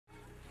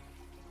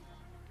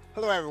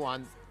Hello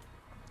everyone,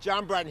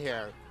 John Bratton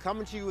here,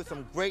 coming to you with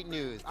some great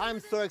news. I'm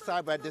so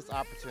excited about this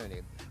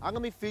opportunity. I'm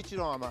going to be featured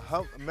on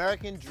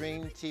American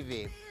Dream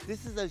TV.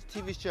 This is a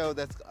TV show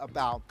that's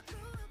about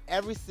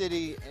every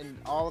city and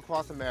all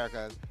across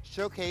America,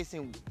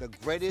 showcasing the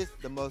greatest,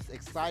 the most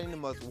exciting, the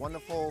most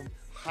wonderful,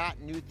 hot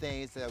new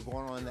things that are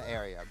going on in the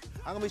area.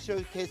 I'm going to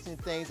be showcasing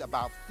things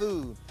about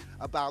food,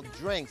 about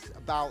drinks,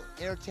 about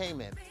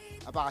entertainment,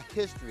 about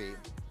history,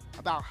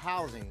 about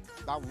housing,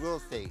 about real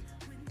estate,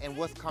 and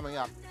what's coming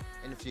up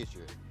in the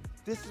future.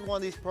 This is one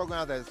of these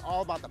programs that is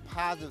all about the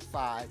positive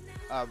side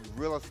of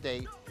real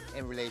estate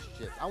and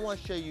relationships. I want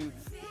to show you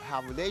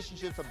how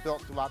relationships are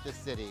built throughout this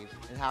city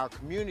and how a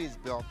community is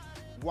built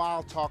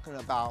while talking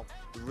about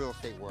the real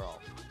estate world.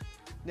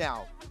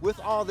 Now, with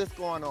all this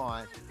going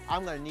on,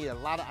 I'm going to need a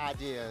lot of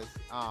ideas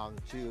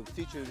to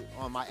feature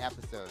on my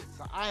episodes.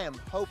 So I am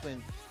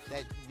hoping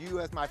that you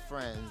as my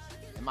friends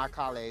and my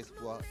colleagues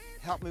will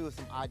help me with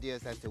some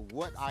ideas as to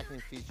what I can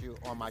feature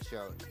on my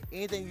show.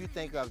 Anything you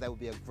think of that would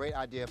be a great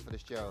idea for the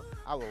show,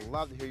 I would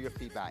love to hear your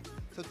feedback.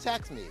 So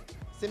text me,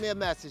 send me a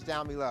message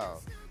down below.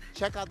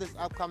 Check out this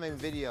upcoming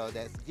video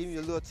that's giving you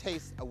a little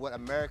taste of what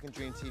American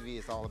Dream TV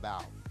is all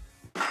about.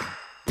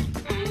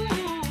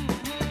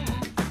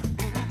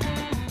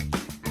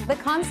 The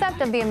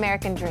concept of the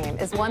American Dream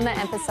is one that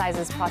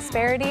emphasizes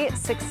prosperity,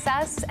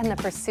 success, and the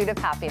pursuit of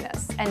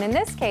happiness, and in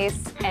this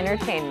case,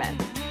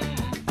 entertainment.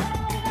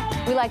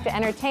 We like to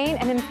entertain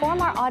and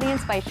inform our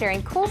audience by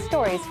sharing cool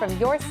stories from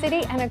your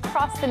city and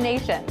across the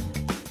nation.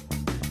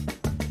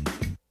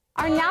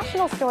 Our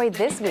national story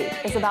this week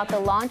is about the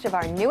launch of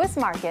our newest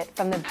market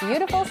from the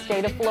beautiful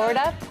state of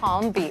Florida,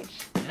 Palm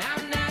Beach.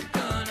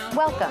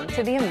 Welcome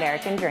to the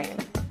American Dream.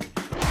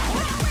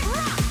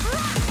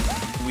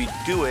 We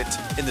do it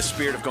in the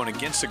spirit of going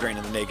against the grain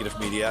of the negative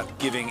media,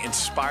 giving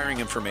inspiring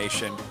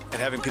information, and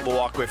having people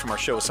walk away from our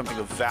show with something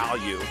of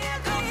value.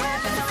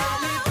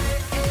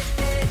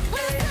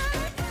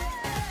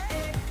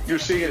 You're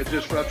seeing a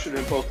disruption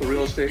in both the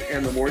real estate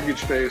and the mortgage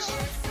space.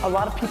 A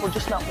lot of people are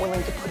just not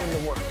willing to put in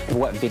the work.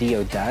 What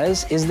video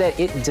does is that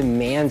it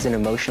demands an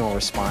emotional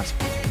response.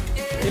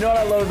 You know what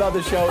I love about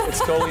the show?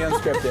 It's totally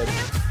unscripted.